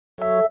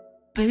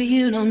Baby,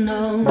 you don't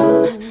know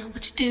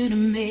what you do to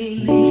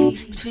me.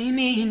 Between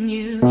me and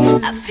you,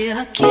 I feel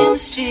a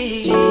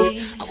chemistry.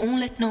 I won't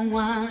let no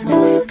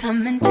one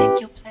come and take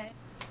your place.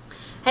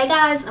 Hey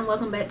guys, and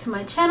welcome back to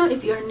my channel.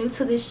 If you're new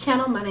to this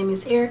channel, my name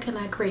is Erica and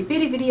I create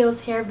beauty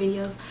videos, hair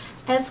videos,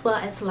 as well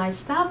as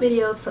lifestyle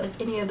videos. So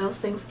if any of those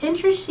things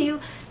interest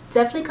you,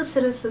 definitely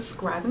consider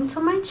subscribing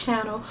to my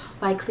channel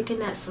by clicking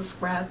that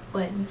subscribe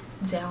button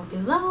down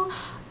below.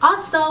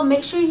 Also,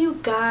 make sure you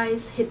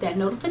guys hit that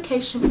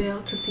notification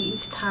bell to see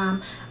each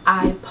time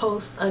I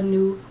post a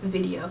new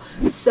video.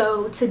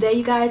 So today,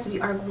 you guys, we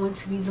are going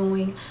to be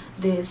doing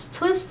this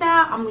twist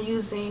out. I'm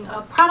using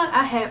a product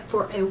I had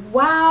for a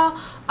while,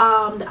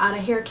 the out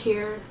of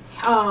Haircare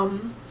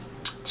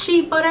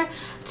Chebe Butter,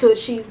 to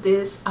achieve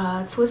this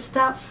twist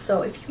out.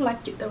 So if you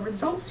like the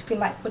results, if you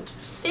like what you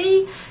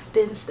see,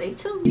 then stay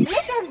tuned.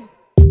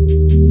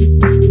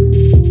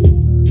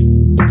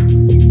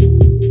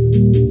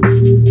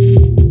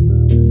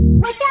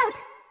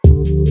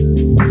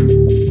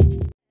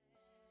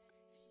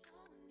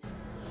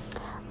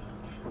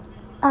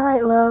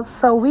 Alright, love,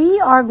 so we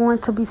are going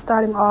to be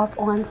starting off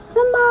on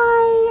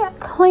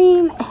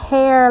semi-clean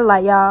hair.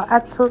 Like, y'all,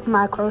 I took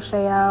my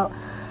crochet out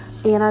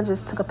and I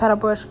just took a paddle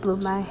brush, blew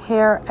my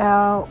hair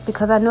out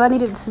because I knew I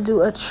needed to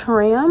do a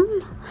trim.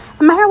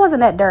 And my hair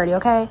wasn't that dirty,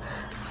 okay?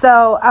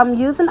 So I'm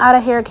using out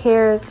of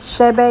Haircare's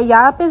Chebe.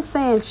 Y'all been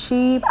saying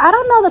Chebe. I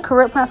don't know the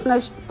correct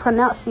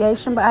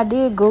pronunciation, but I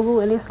did Google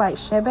and it's like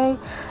Chebe.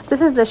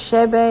 This is the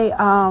Chebe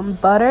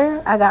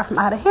butter I got from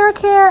out of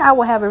Haircare. I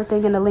will have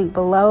everything in the link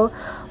below.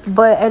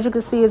 But as you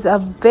can see, it's a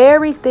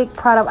very thick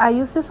product. I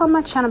used this on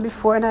my channel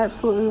before and I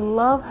absolutely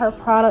love her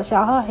products.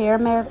 Y'all, her hair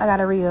mask, I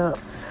gotta re-up.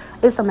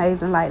 It's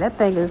amazing. Like, that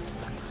thing is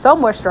so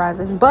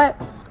moisturizing. But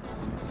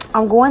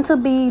I'm going to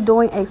be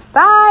doing a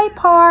side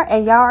part,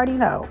 and y'all already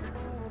know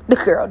the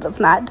girl does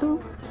not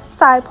do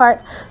side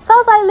parts. So I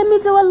was like, let me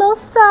do a little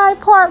side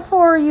part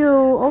for you,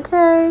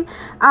 okay?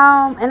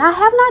 And I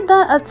have not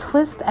done a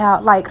twist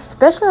out, like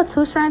especially a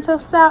 2-strand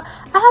twist out.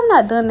 I have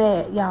not done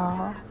that,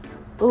 y'all.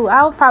 Ooh,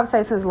 I would probably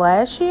say since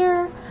last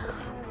year.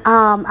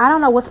 I don't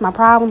know what's my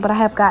problem, but I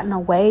have gotten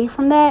away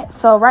from that.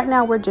 So right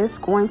now we're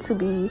just going to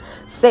be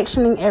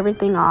sectioning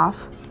everything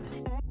off.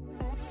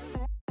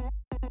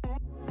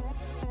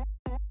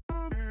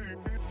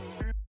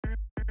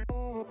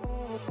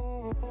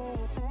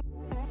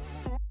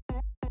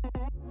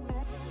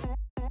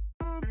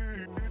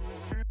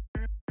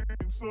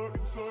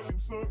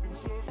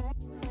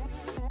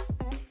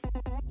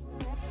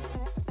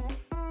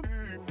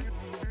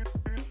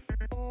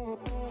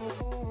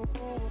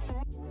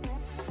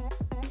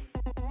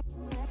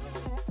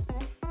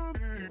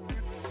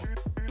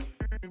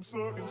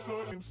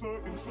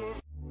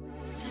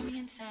 Turn me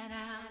inside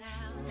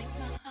out, make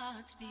my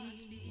heart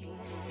beat.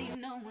 Need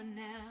no one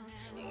else,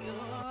 you're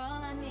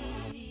all I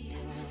need.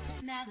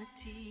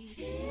 Personality,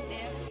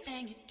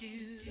 everything you do,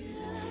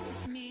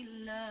 it's me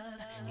love,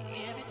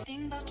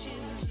 everything about you.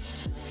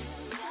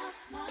 Your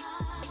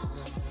smile,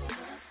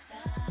 your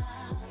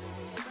style,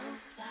 so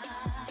fly,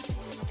 you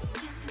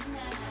can't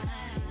deny.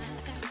 I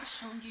got a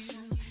crush on you,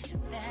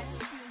 that's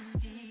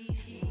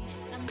truly,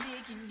 I'm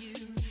digging you,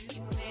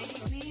 you make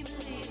me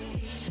believe.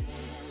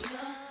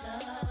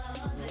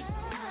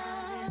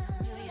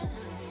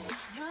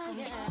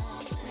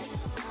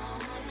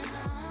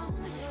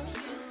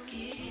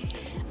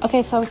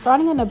 Okay, so I'm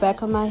starting in the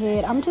back of my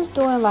head. I'm just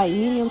doing like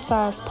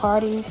medium-sized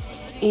parting,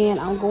 and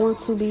I'm going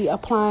to be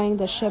applying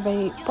the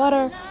Chebe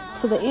butter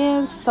to the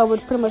ends. So we're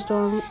pretty much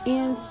doing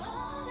ends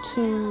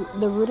to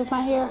the root of my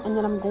hair, and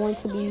then I'm going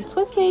to be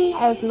twisting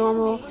as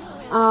normal.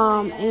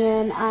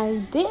 And I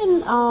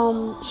didn't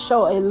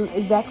show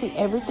exactly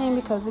everything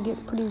because it gets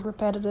pretty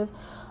repetitive.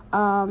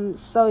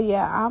 So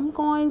yeah, I'm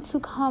going to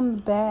come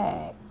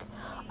back.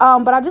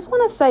 But I just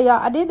want to say, y'all,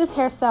 I did this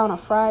hairstyle on a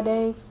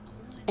Friday.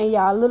 And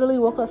y'all, I literally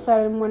woke up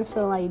Saturday morning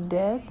feeling like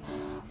death.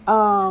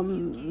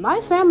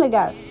 My family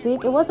got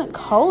sick. It wasn't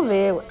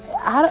COVID.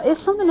 It's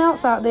something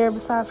else out there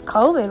besides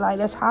COVID. Like,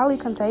 that's highly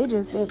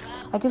contagious.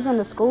 Like, it's in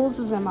the schools,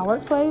 it's in my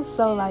workplace.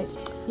 So, like,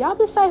 y'all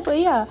be safe. But,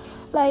 yeah,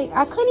 like,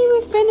 I couldn't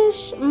even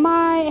finish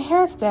my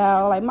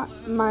hairstyle. Like,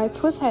 my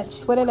twist had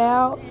sweated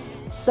out.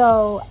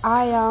 So,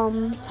 I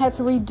had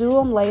to redo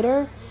them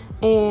later.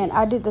 And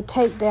I did the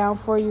takedown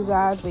for you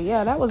guys. But,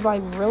 yeah, that was,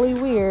 like, really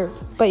weird.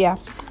 But, yeah,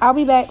 I'll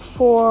be back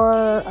for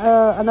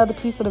another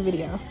piece of the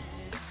video.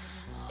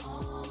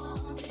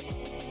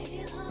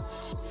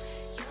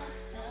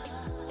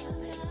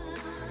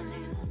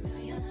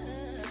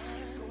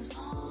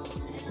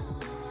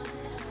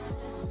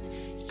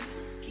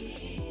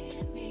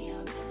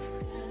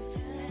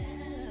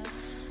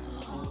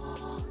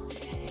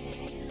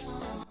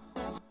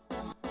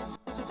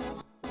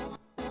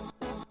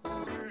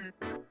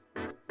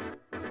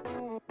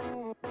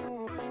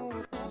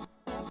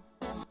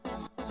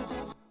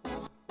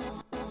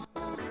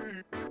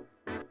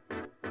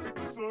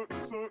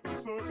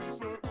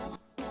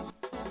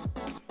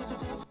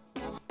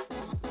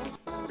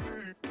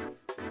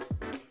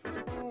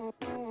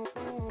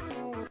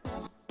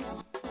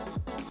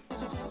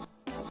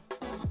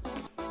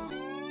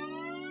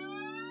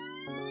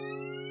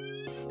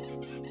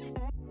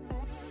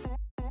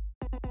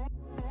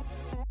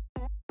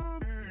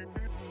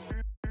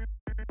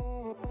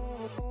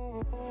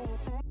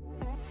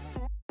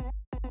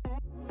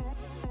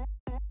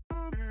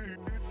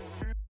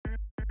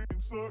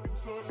 Turn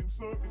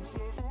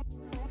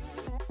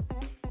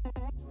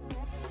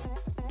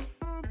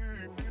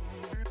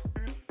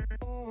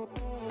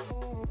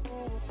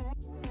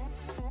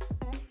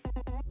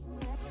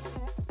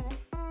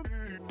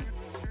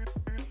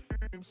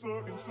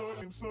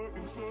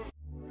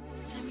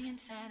me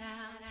inside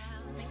out,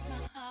 make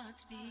my heart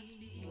beat.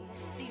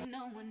 Need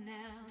no one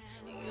else,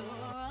 you're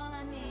all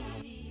I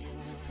need.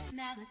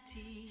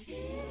 Personality,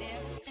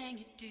 everything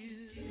you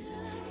do,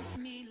 it's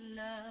me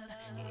love,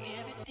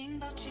 everything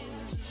about you.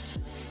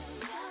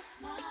 Your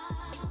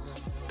smile,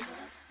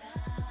 your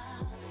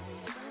style,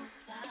 so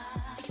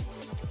fly,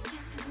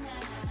 can't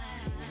deny.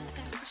 I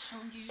got a crush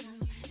on you,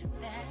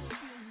 that's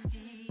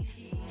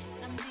truly.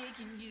 I'm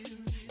digging you,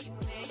 you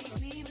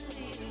make me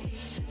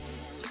believe.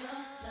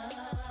 Your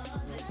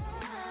love is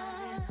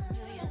one in a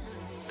million.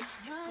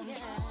 It goes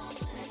on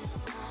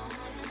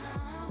and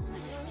on.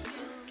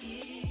 You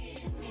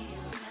give me a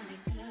really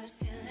good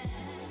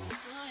feeling.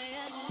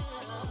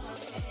 All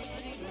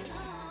day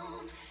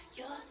long.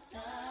 Your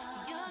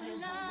love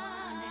is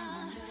one in a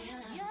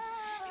million. It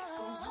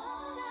goes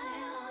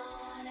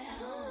on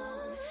and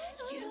on.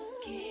 You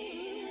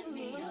give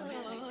me a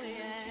really good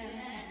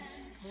feeling.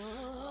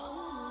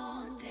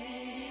 All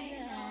day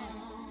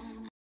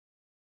long.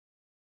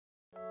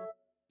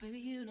 Baby,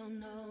 you don't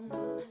know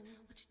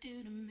what you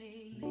do to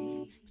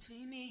me.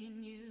 Between me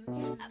and you,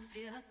 I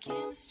feel a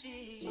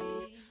chemistry.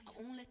 I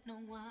won't let no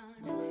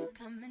one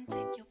come and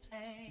take your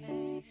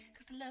place.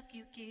 Cause the love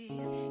you give,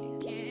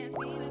 it can't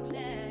be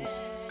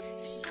replaced.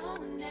 See, no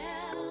one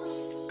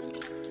else will do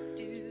what you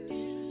do.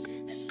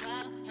 That's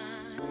why I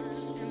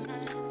spend my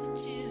life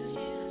with you. I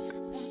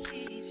wanna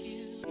please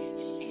you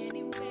in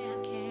any way I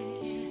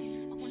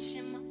can. I wanna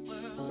share my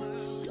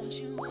world, don't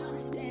you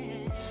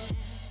understand?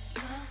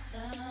 Your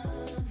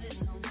love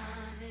is a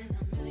one in a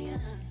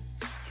million.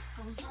 It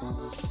goes on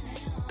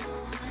and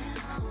on and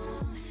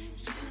on.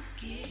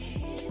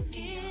 You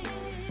give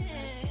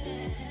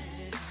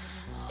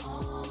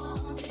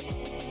all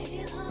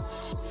day long.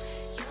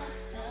 Your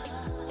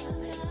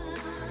love is a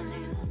one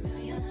in a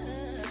million.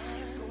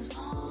 It goes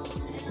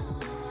on and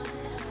on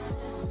and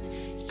on.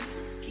 You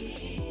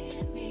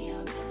give me a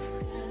really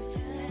good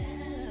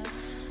feeling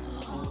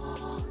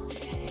all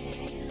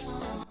day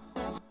long.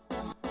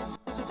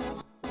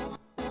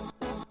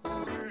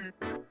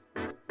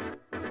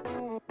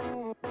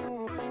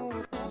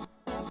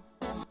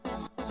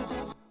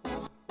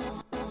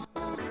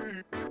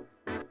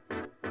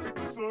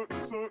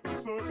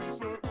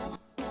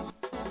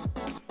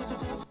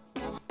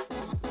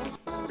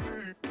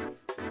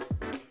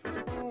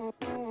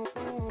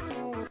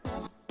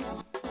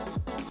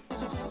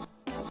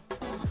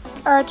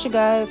 Alright, you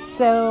guys,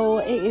 so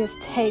it is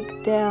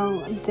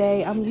takedown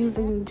day. I'm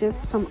using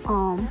just some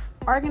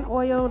argan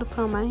oil to put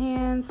on my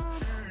hands,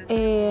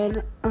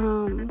 and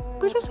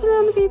we're just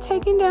gonna be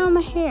taking down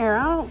the hair.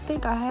 I don't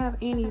think I have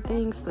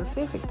anything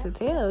specific to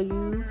tell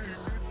you,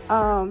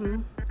 but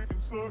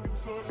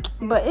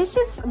it's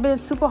just been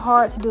super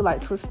hard to do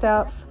like twist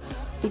outs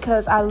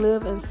because I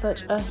live in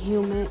such a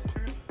humid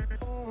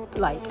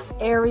like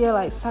area.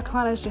 Like South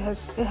Carolina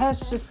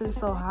has just been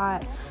so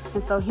hot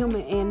and so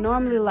humid, and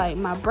normally like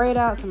my braid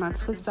outs and my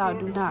twist out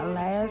do not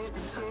last,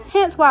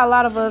 hence why a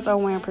lot of us are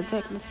wearing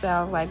protective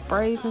styles like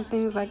braids and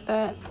things like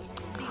that.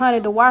 Honey,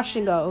 the wash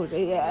and goes,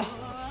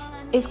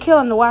 it's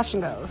killing the wash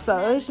and goes. So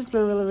it's just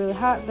been really, really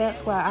hot.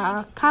 That's why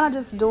I kind of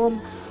just do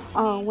them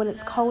when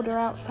it's colder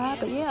outside.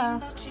 But yeah,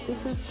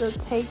 this is the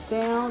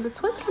takedown. The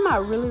twist came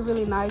out really,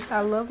 really nice.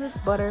 I love this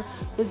butter.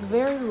 It's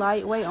very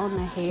lightweight on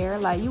the hair.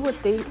 Like, you would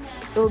think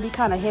it would be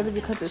kind of heavy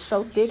because it's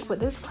so thick, but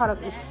this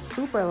product is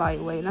super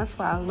lightweight, and that's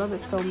why I love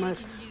it so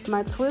much.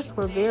 My twists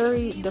were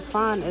very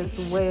defined as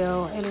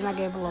well, and then I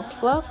gave a little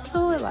fluff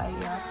to it. Like,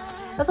 yeah,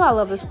 that's why I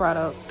love this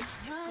product.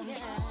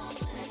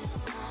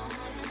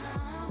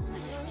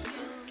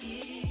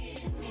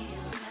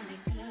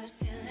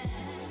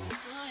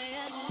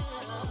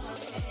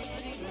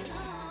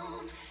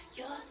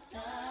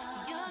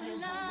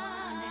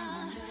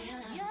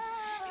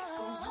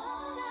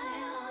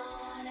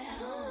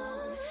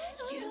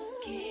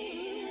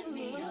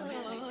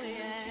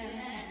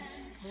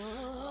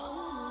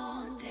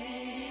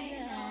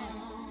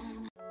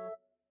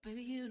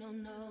 Baby, you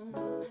don't know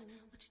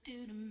what you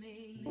do to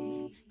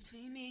me.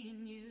 Between me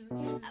and you,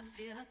 I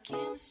feel a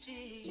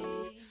chemistry.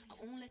 I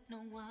won't let no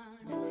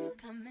one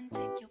come and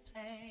take your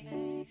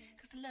place.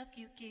 Cause the love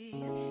you give,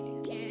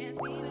 it can't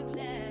be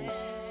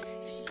replaced.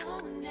 See, no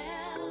one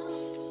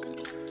else will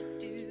do what you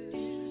do.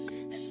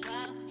 That's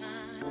why I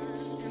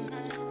spend my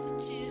life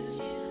with you. I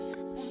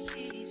wanna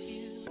please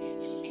you in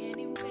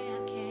any way I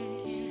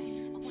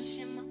can. I wanna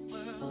share my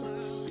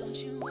world, don't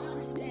you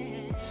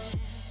understand?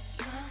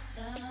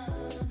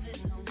 Love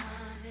is a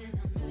one in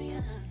a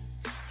million.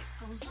 It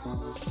goes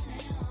on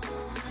and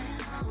on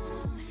and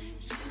on.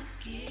 You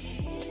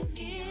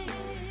give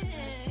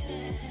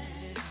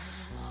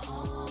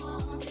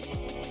all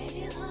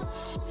day long.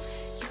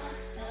 Your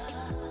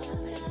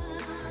love is a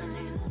one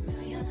in a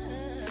million.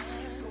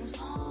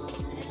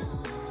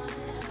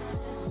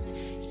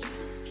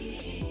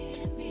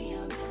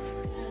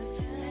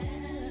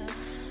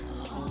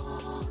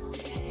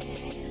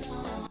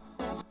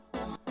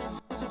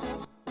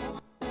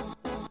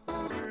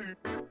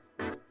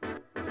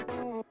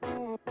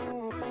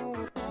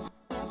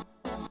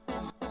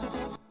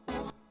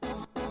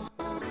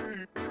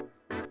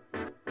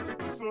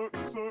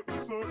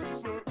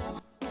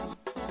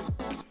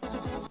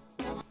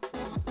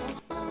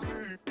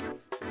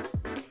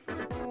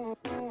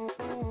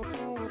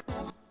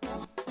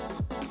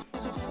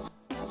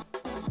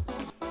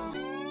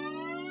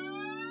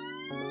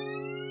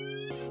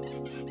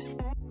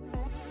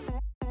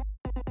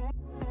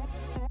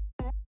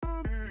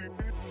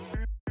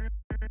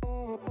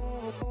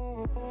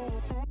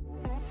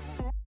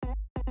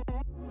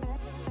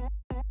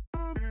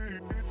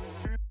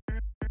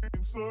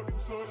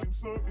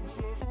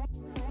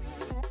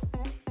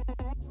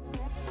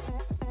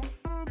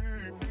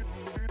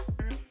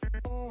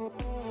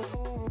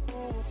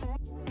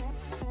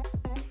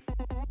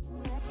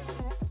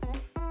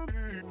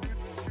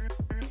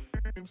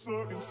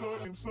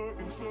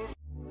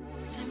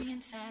 Turn me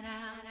inside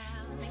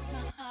out, make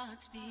my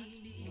heart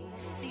beat.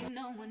 Need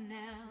no one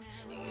else.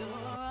 You're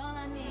all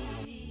I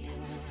need.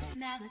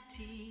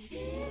 Personality,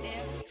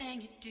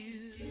 everything you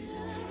do.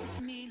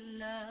 It's me,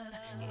 love,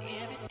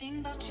 everything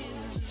about you.